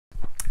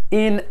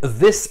In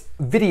this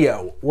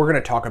video, we're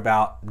going to talk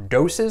about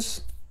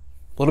doses,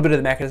 a little bit of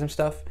the mechanism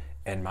stuff,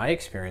 and my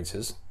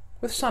experiences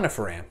with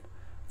Sunifiram,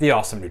 the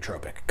awesome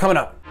nootropic. Coming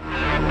up.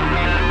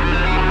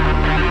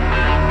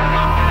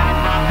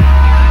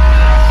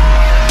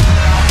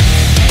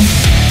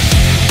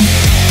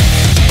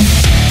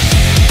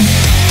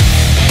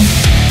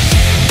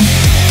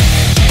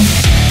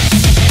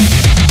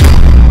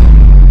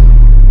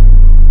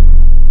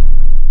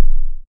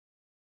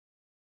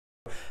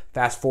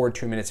 Fast forward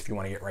 2 minutes if you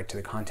want to get right to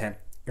the content.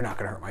 You're not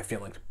going to hurt my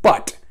feelings.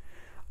 But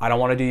I don't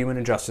want to do you an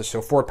injustice.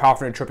 So 4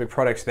 powerful nootropic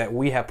products that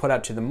we have put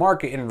out to the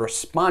market in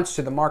response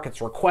to the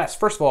market's request.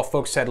 First of all,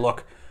 folks said,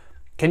 look,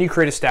 can you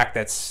create a stack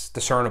that's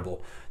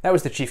discernible? That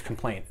was the chief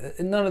complaint.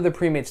 None of the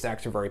pre-made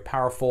stacks are very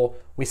powerful.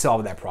 We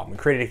solved that problem. We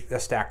created a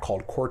stack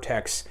called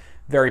Cortex.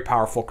 Very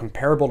powerful,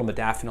 comparable to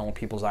modafinil in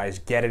people's eyes.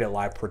 Get it at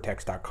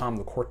livecortex.com.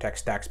 The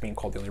Cortex stack's being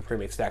called the only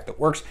pre-made stack that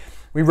works.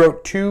 We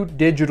wrote 2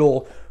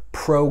 digital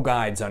pro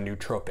guides on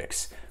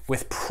nootropics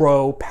with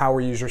pro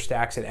power user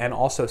stacks and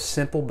also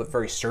simple but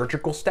very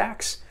surgical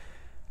stacks.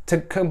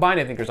 To combine,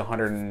 I think there's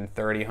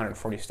 130,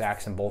 140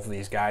 stacks in both of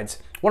these guides.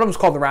 One of them is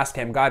called the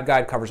Racetam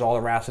Guide covers all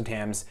the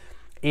Racetams,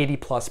 80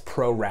 plus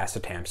pro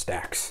Racetam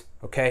stacks.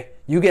 Okay,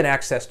 you get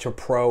access to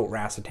pro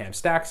Racetam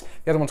stacks.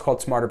 The other one's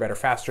called Smarter, Better,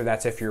 Faster.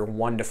 That's if you're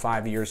 1 to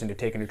 5 years into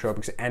taking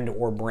nootropics and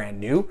or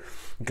brand new.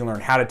 You can learn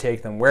how to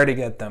take them, where to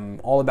get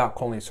them, all about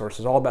choline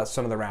sources, all about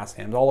some of the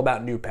Racetams, all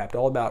about Noopept,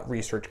 all about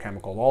research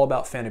chemicals, all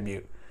about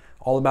phenibut,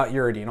 all about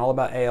uridine, all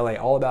about ALA,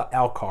 all about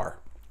Alcar,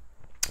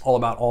 all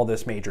about all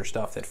this major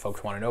stuff that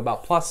folks want to know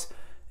about, plus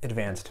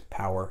advanced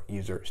power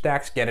user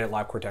stacks. Get it at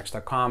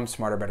livecortex.com.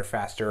 Smarter, Better,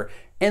 Faster,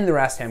 and the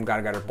Racetam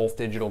Guide are both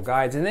digital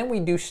guides. And then we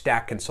do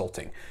stack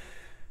consulting.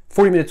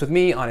 40 minutes with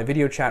me on a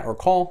video chat or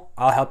call.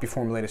 I'll help you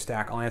formulate a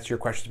stack. I'll answer your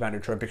questions about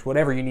nootropics,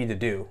 whatever you need to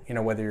do. You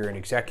know, whether you're an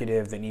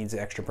executive that needs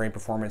extra brain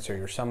performance, or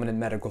you're someone in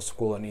medical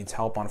school that needs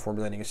help on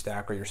formulating a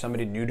stack, or you're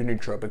somebody new to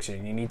nootropics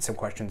and you need some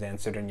questions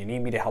answered and you need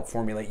me to help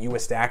formulate you a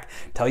stack,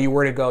 tell you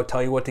where to go,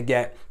 tell you what to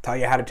get, tell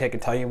you how to take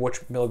it, tell you which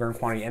milligram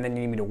quantity, and then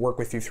you need me to work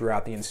with you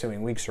throughout the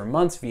ensuing weeks or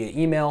months via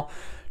email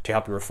to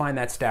help you refine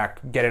that stack.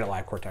 Get it at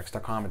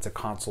livecortex.com. It's a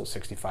consult,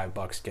 65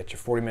 bucks. Get you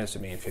 40 minutes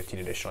with me and 15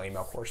 additional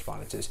email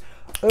correspondences.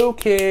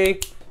 Okay,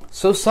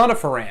 so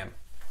Sunifiram.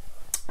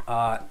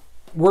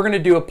 We're going to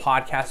do a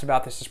podcast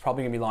about this. It's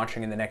probably going to be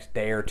launching in the next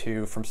day or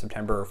two from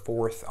September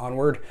 4th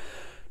onward,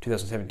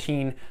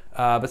 2017.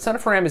 But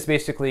Sunifiram is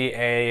basically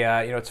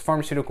a, it's a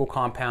pharmaceutical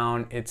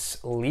compound.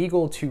 It's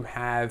legal to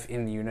have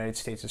in the United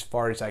States as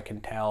far as I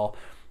can tell.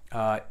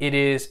 It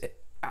is...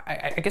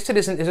 I guess it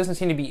doesn't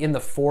seem to be in the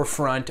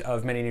forefront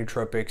of many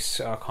nootropics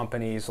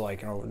companies,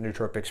 like,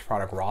 nootropics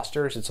product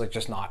rosters. It's like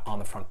just not on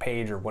the front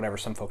page or whatever.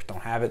 Some folks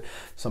don't have it.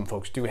 Some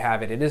folks do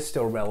have it. It is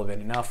still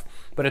relevant enough.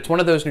 But it's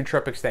one of those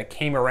nootropics that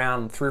came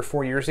around 3 or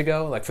 4 years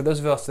ago. Like, for those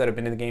of us that have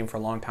been in the game for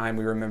a long time,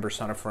 we remember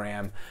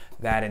Sunifiram,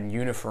 that and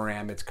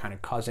Unifiram, its kind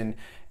of cousin.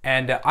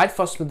 And I'd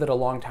fussed with it a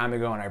long time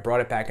ago, and I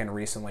brought it back in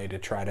recently to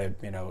try to,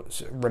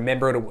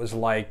 remember what it was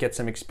like, get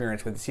some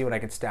experience with it, see what I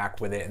could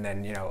stack with it, and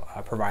then,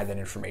 provide that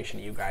information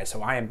to you guys.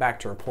 So I am back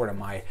to report on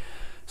my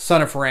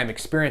Sunifiram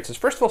experiences.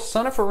 First of all,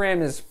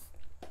 Sunifiram is,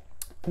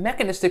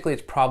 mechanistically,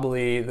 it's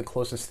probably the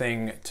closest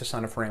thing to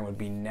Sunifiram would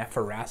be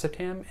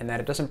nephiracetam, in that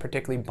it doesn't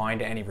particularly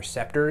bind to any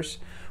receptors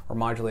or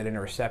modulate any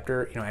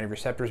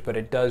receptors, but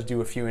it does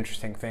do a few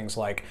interesting things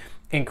like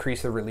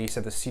increase the release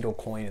of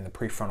acetylcholine in the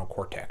prefrontal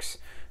cortex.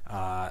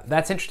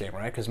 That's interesting,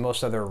 right? Because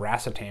most other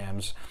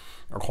racetams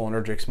or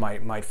cholinergics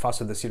might fuss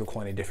with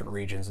acetylcholine in different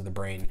regions of the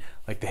brain,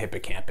 like the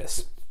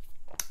hippocampus,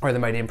 or they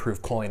might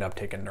improve choline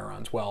uptake in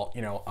neurons. Well,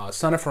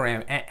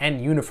 Sunifiram and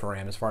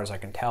Unifiram, as far as I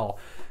can tell,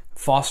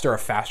 foster a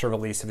faster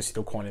release of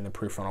acetylcholine in the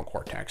prefrontal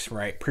cortex,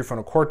 right?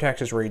 Prefrontal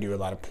cortex is where you do a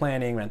lot of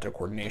planning, mental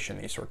coordination,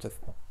 these sorts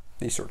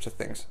of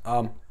things.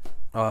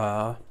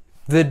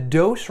 The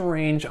dose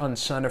range on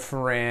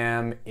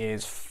Sunifiram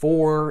is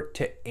 4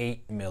 to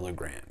 8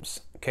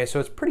 milligrams. Okay,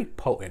 so it's pretty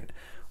potent.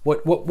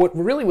 What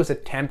really was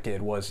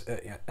attempted was,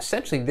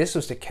 essentially, this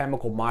was the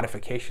chemical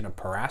modification of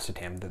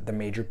piracetam, the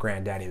major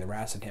granddaddy of the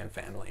racetam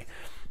family.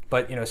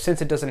 But,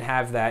 since it doesn't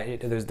have that,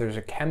 there's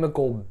a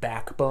chemical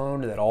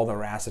backbone that all the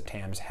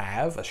racetams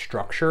have, a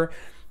structure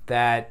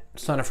that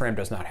Sunifiram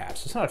does not have.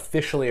 So it's not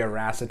officially a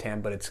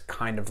racetam, but it's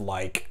kind of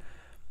like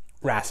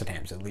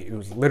racetams. It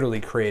was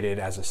literally created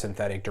as a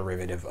synthetic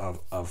derivative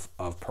of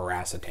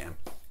piracetam.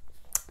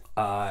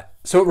 But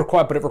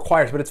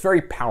it's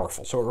very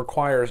powerful, so it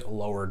requires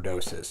lower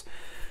doses.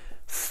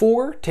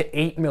 4 to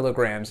 8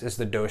 milligrams is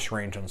the dose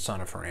range on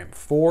Sunifiram.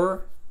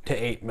 4 to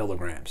 8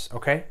 milligrams,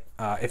 okay?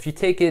 If you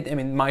take it,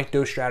 my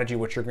dose strategy,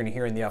 which you're going to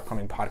hear in the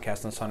upcoming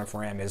podcast on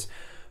Sunifiram, is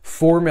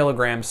 4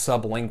 milligrams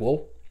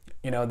sublingual.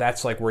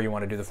 That's like where you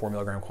want to do the 4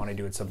 milligram quantity,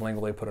 do it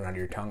sublingually, put it under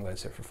your tongue, let it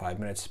sit for 5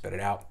 minutes, spit it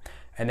out.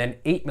 And then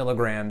 8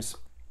 milligrams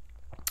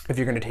if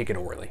you're going to take it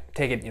orally.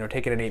 Take it,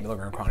 take it in 8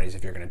 milligram quantities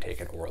if you're going to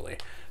take it orally.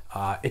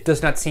 It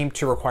does not seem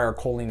to require a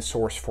choline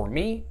source for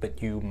me,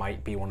 but you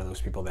might be one of those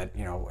people that,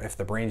 if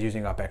the brain's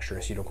using up extra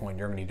acetylcholine,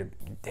 you're going to need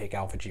to take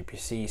alpha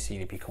GPC,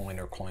 CDP choline,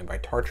 or choline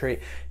bitartrate.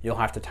 You'll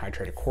have to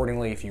titrate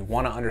accordingly. If you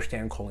want to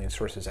understand choline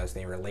sources as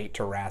they relate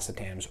to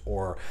racetams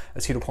or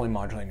acetylcholine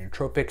modulating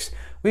nootropics,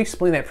 we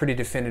explain that pretty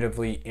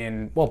definitively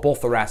in, well,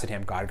 both the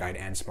Racetam God Guide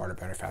and Smarter,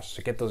 Better, Faster.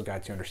 So get those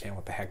guides to understand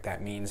what the heck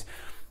that means.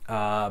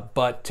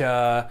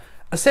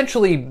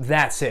 Essentially,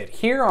 that's it.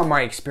 Here are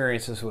my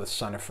experiences with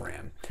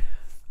Sunifiram.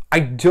 I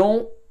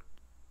don't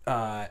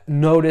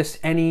notice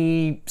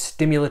any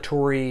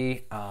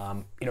stimulatory,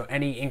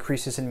 any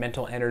increases in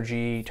mental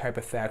energy type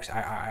effects.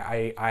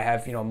 I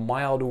have,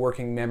 mild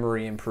working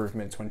memory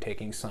improvements when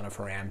taking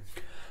Sunifiram.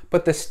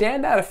 But the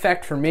standout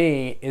effect for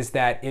me is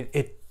that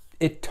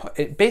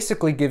it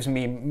basically gives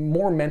me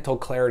more mental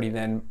clarity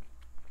than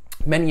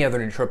many other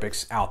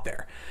nootropics out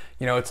there.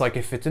 It's like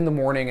if it's in the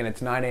morning and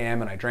it's 9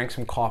 a.m. and I drank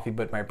some coffee,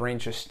 but my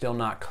brain's just still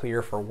not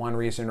clear for one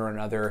reason or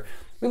another.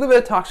 We live in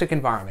a toxic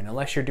environment.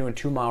 Unless you're doing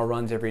 2-mile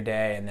runs every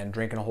day and then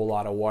drinking a whole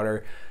lot of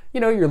water,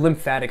 your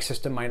lymphatic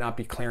system might not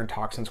be clearing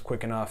toxins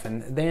quick enough,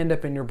 and they end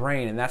up in your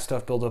brain, and that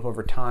stuff builds up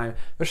over time.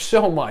 There's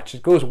so much.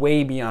 It goes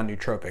way beyond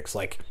nootropics.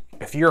 Like,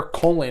 if your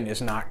colon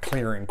is not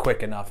clearing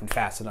quick enough and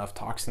fast enough,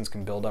 toxins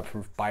can build up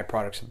from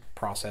byproducts of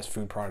processed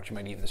food products you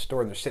might eat in the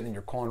store. They're sitting in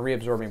your colon,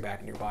 reabsorbing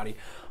back in your body.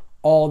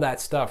 All that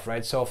stuff,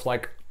 right? So if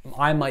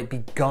I might be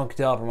gunked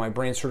up, or my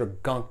brain's sort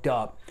of gunked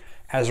up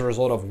as a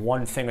result of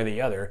one thing or the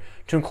other,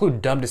 to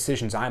include dumb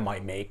decisions I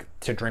might make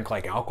to drink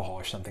alcohol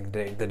or something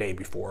the day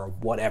before, or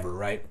whatever,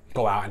 right?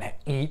 Go out and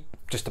eat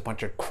just a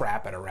bunch of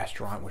crap at a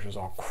restaurant, which is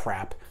all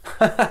crap.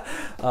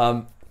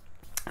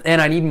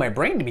 And I need my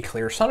brain to be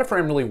clear.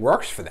 Sunifiram really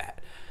works for that.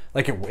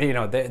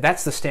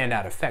 That's the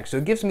standout effect. So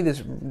it gives me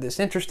this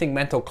interesting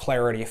mental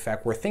clarity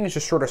effect where things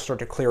just sort of start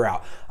to clear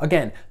out.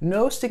 Again,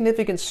 no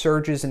significant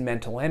surges in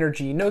mental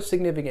energy, no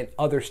significant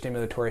other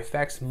stimulatory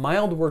effects,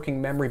 mild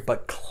working memory,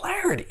 but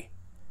clarity.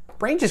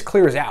 Brain just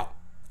clears out.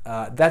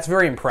 That's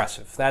very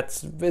impressive.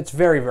 It's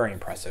very, very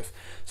impressive.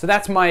 So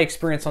that's my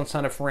experience on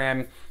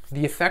Sunifiram.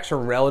 The effects are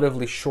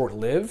relatively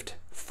short-lived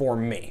for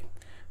me.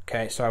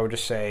 Okay, so I would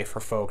just say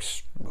for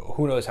folks,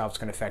 who knows how it's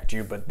going to affect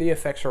you, but the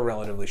effects are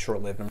relatively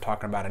short-lived. I'm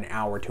talking about an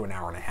hour to an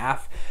hour and a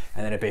half,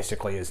 and then it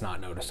basically is not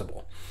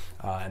noticeable.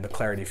 And the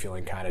clarity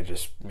feeling kind of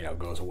just,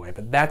 goes away.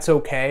 But that's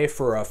okay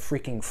for a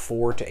freaking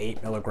 4 to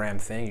 8 milligram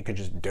thing. You could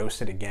just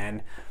dose it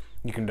again.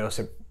 You can dose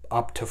it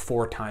up to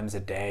 4 times a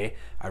day.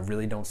 I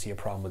really don't see a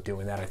problem with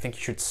doing that. I think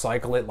you should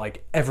cycle it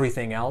like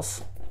everything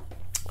else.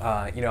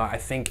 I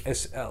think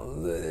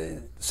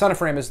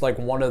Sunifiram is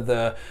one of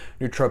the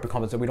nootropic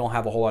compounds that we don't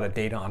have a whole lot of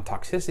data on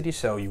toxicity,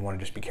 so you want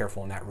to just be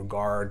careful in that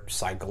regard.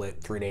 Cycle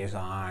it 3 days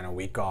on, a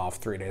week off,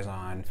 3 days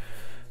on,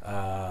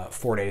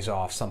 4 days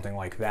off, something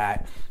like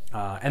that.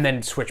 And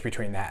then switch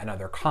between that and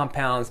other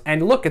compounds.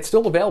 And look, it's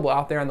still available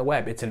out there on the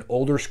web. It's an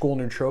older school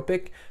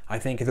nootropic. I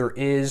think there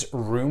is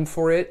room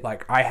for it.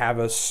 I have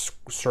a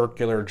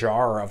circular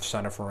jar of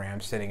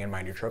Sunifiram sitting in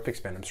my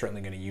nootropics bin. I'm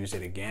certainly going to use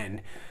it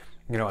again,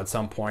 at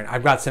some point.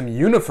 I've got some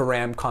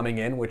Sunifiram coming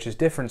in, which is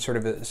different, sort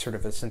of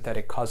a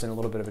synthetic cousin, a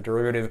little bit of a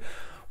derivative.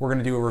 We're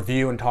going to do a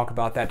review and talk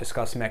about that,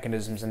 discuss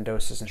mechanisms and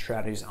doses and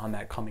strategies on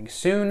that coming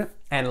soon.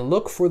 And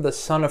look for the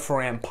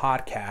Sunifiram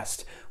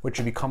podcast, which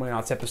will be coming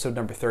out. It's episode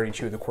number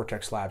 32 of the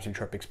Cortex Labs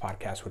Nootropics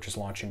podcast, which is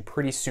launching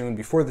pretty soon,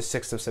 before the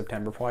 6th of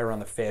September, probably around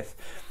the 5th.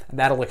 And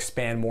that'll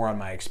expand more on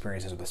my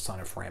experiences with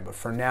Sunifiram. But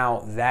for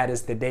now, that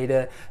is the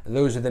data,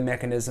 those are the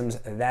mechanisms,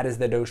 that is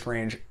the dose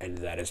range, and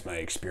that is my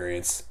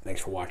experience.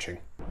 Thanks for watching.